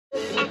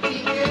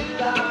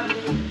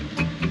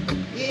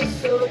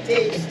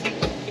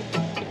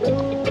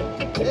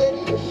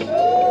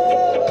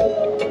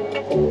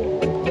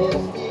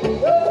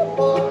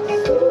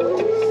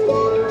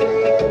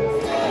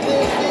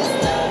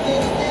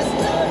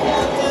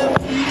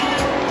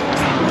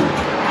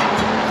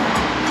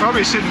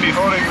probably shouldn't be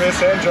holding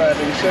this and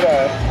driving, should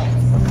I?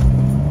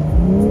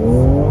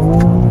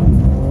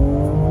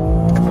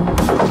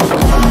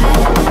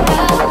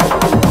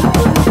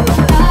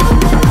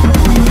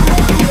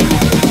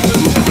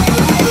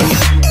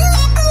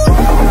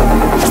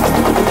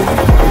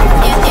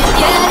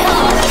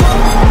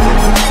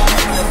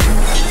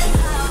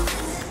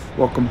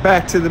 Welcome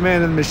back to the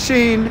Man in the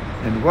Machine,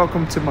 and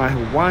welcome to my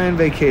Hawaiian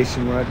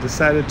vacation where I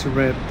decided to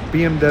rent the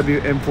BMW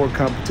M4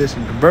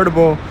 Competition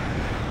Convertible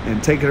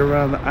and take it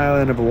around the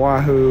island of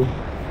Oahu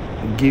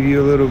and give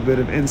you a little bit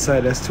of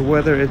insight as to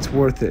whether it's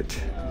worth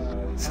it.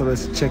 So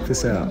let's check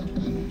this out.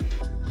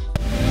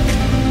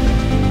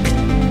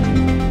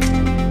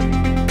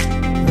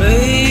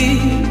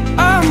 Babe,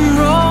 I'm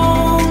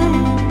wrong.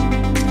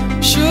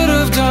 Should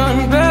have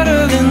done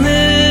better than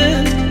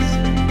this.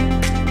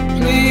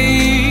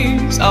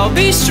 Please, I'll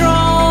be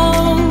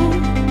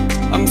strong.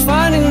 I'm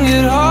finding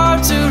it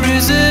hard to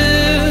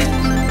resist.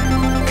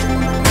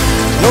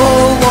 No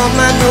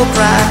woman, no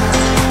cry.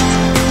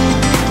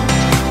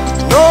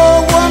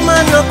 No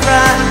woman, no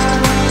cry.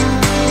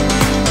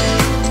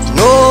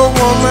 No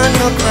woman,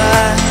 no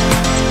cry.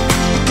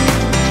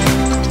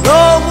 No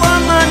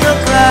woman, no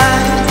cry.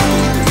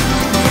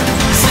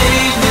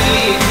 Save me,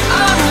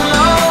 I'm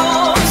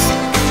lost.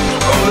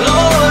 Oh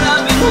Lord,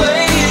 I've been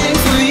waiting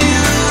for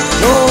you.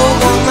 No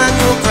woman,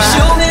 no cry.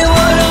 Show me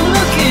what I'm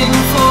looking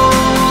for.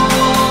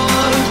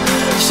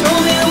 Show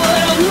me what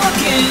I'm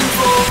looking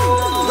for.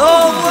 No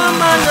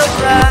woman, no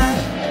cry.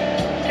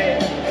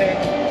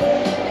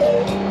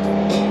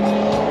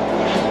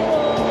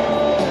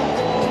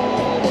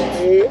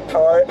 We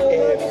are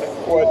in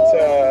what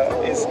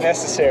is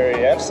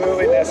necessary,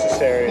 absolutely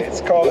necessary.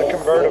 It's called a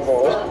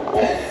convertible.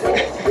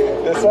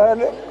 The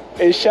sun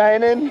is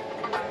shining.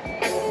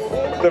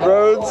 The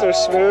roads are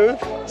smooth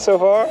so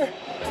far.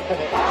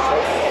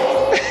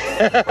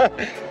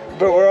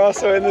 But we're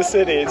also in the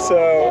city,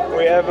 so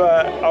we have,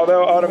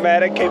 although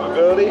automatic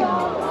capability,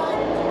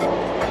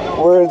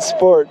 we're in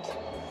sport.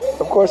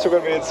 Of course we're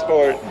going to be in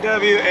sport.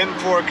 BMW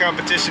M4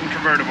 Competition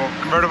Convertible.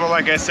 Convertible,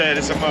 like I said,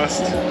 is a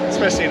must,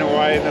 especially in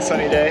Hawaii on a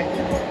sunny day.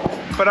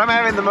 But I'm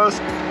having the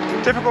most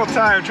difficult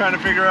time trying to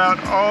figure out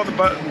all the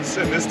buttons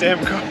in this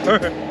damn car.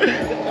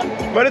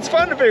 But it's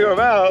fun to figure them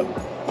out.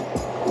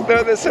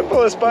 The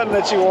simplest button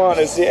that you want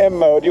is the M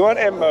mode. You want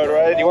M mode,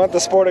 right? You want the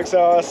sport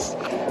exhaust.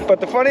 But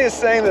the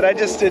funniest thing that I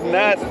just did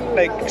not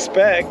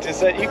expect is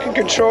that you can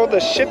control the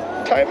shift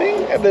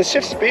timing and the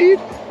shift speed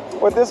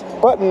with this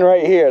button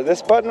right here.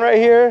 This button right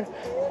here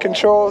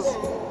controls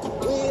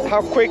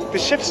how quick the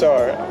shifts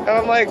are. And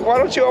I'm like, why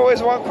don't you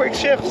always want quick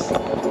shifts?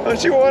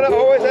 Don't you want to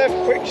always have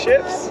quick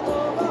shifts?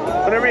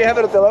 Whenever you have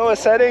it at the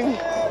lowest setting,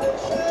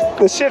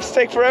 the shifts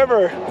take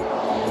forever.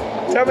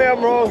 Tell me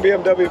I'm wrong,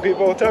 BMW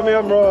people. Tell me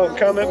I'm wrong.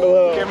 Comment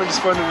below. Cameron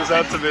just pointed this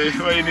out to me,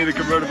 why you need a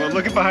convertible.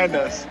 Look at behind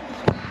us.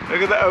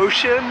 Look at the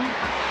ocean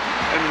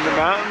and the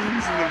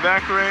mountains and the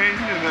back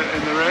range and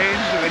the range.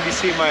 And then you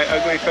see my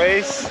ugly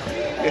face.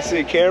 You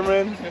see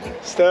Cameron,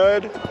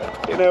 stud.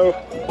 You know,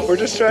 we're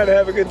just trying to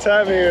have a good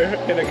time here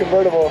in a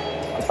convertible.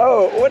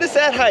 Oh, what is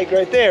that hike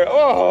right there?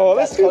 Oh,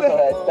 let's do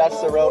that. That's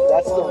the road.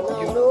 That's the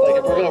like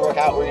if we're gonna work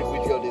out, we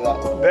could go do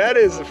that. That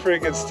is a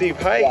freaking steep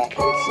hike. Yeah,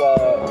 it's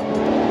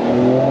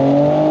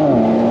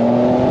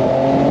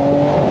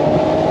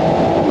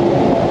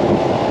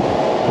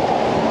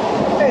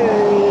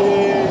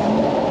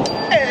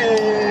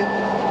Hey,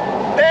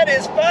 that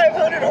is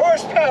 500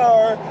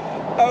 horsepower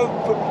of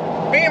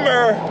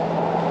Beamer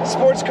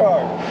sports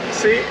car.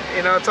 See,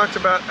 you know, I talked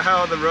about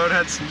how the road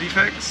had some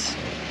defects,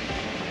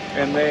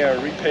 and they are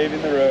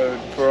repaving the road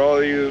for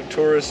all you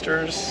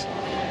touristers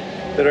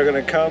that are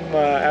going to come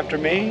after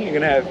me. You're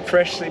going to have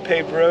freshly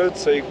paved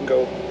roads so you can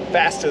go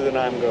faster than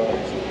I'm going.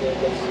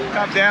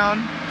 Top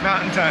down,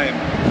 mountain time.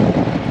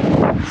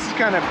 This is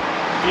kind of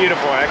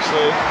beautiful,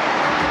 actually.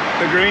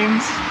 The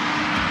greens.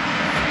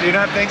 Do you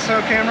not think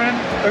so, Cameron?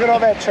 Look at all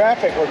that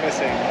traffic we're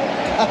missing.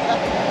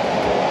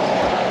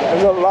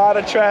 There's a lot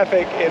of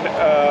traffic in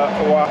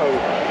Oahu.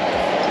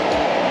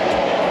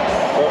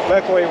 But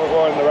luckily, we're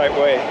going the right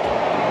way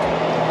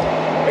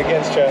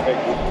against traffic.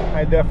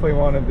 I definitely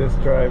wanted this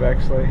drive,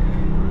 actually.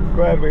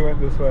 Glad we went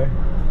this way.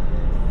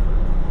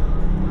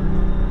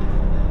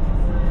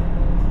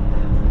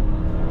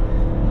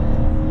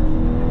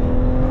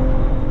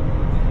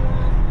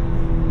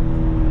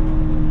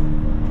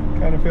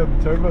 Kind of feel the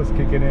turbos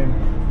kicking in.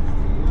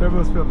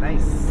 Turbos feel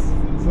nice.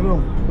 It's a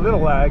little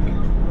lag,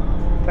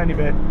 tiny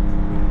bit,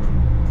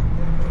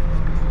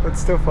 but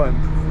still fun.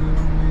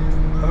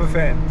 I'm a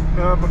fan.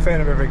 No, I'm a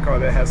fan of every car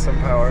that has some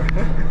power.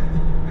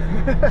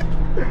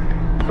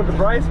 For the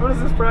price, what is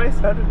this price?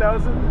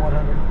 100,000?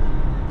 100.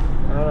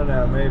 I don't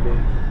know, maybe.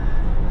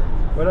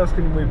 What else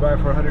can we buy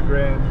for 100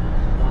 grand?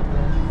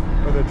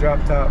 With a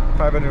drop top,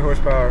 500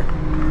 horsepower.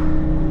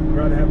 I'd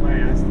rather have my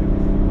Aston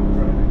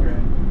for 100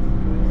 grand.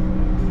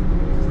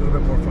 It's a little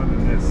bit more fun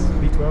than this.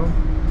 V12?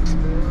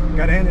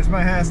 Gotta hand this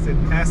my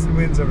Aston. Aston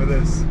wins over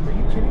this. Are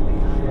you kidding me?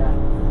 Yeah.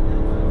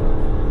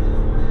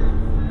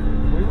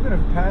 We were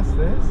gonna pass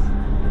this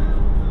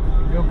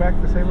and go back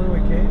the same way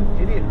we came?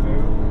 Idiot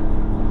move.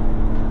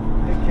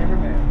 Hey,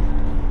 cameraman.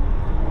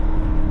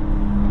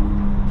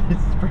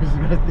 This person's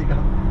gonna think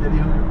I'm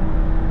videoing.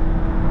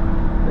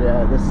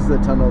 Yeah, this is the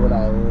tunnel that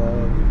I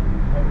love.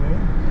 Oh, really?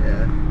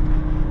 Yeah.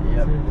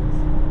 Yep.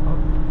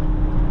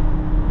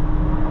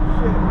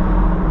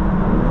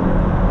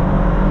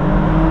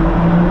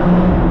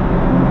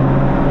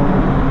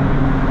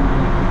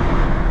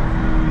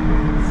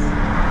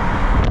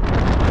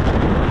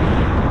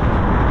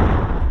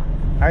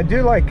 I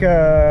do like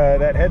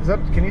that heads up.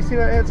 Can you see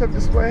that heads up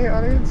display,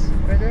 audience?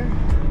 Right there?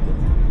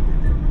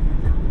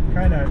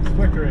 Kind of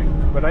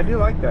flickering, but I do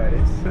like that.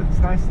 It's a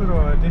nice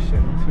little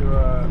addition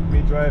to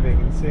me driving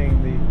and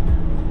seeing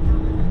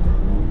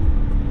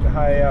the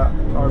high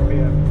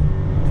RPM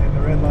and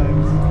the red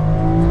lines.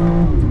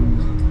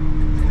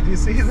 Did you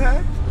see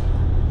that?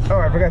 Oh,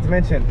 I forgot to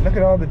mention. Look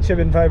at all the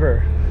chibbin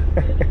fiber.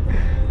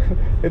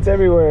 It's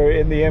everywhere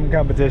in the M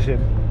competition.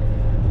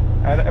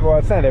 Well,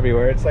 it's not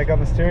everywhere. It's like on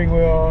the steering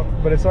wheel,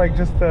 but it's like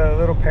just a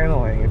little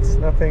paneling. It's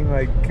nothing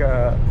like.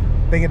 I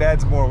think it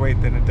adds more weight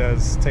than it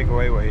does take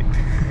away weight.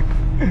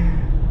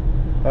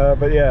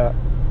 But yeah,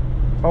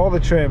 all the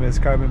trim is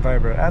carbon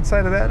fiber.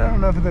 Outside of that, I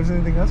don't know if there's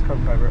anything else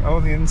carbon fiber. Oh,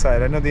 on the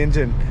inside, I know the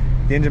engine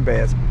bay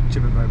has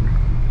chibbin fiber,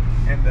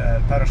 and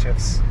paddle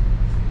shifts.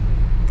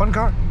 Fun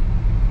car.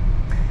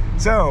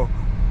 So,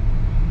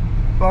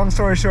 long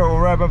story short, we'll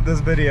wrap up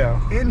this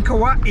video. In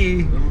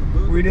Kauai,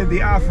 we did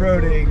the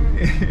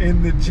off-roading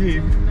in the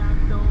Jeep.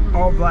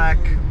 All black,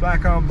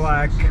 black on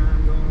black,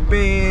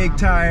 big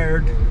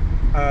tired,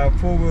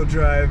 four-wheel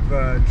drive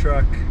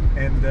truck,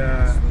 and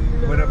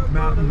went up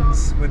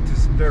mountains, went through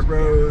some dirt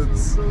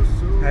roads,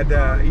 had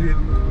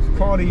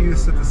quality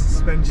use of the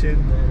suspension,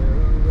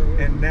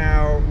 and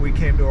now we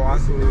came to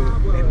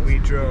Oahu and we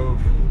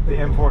drove the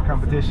M4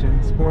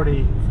 Competition,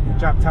 sporty,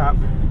 drop top,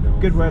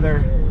 good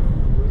weather,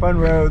 fun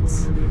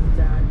roads.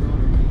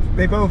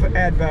 They both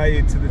add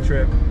value to the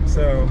trip,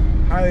 so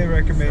highly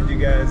recommend you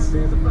guys.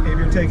 If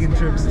you're taking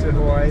trips to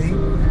Hawaii,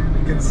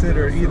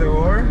 consider either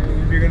or.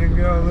 If you're gonna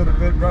go a little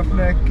bit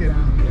roughneck and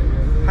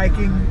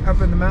hiking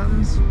up in the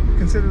mountains,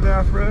 consider the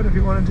off-road. If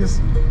you want to just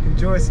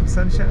enjoy some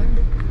sunshine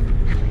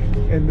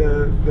and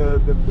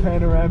the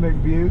panoramic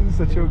views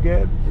that you'll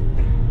get.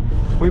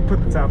 We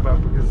put the top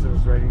up because it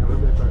was raining a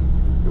little bit, but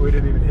we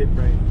didn't even hit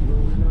rain.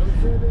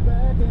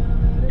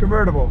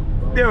 Convertible,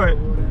 do it.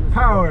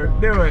 Power,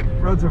 do it.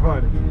 Roads are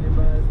fun.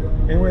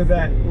 And with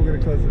that, we're going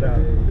to close it out.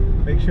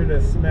 Make sure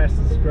to smash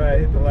the subscribe,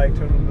 hit the like,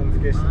 turn on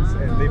notifications,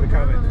 and leave a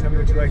comment. Tell me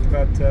what you liked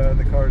about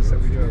the cars that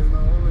we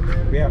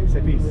drove. We out.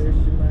 Say peace.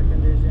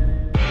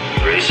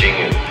 Racing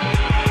is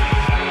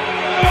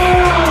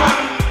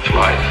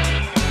life.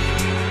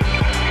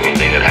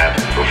 Anything that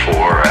happens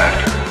before or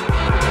after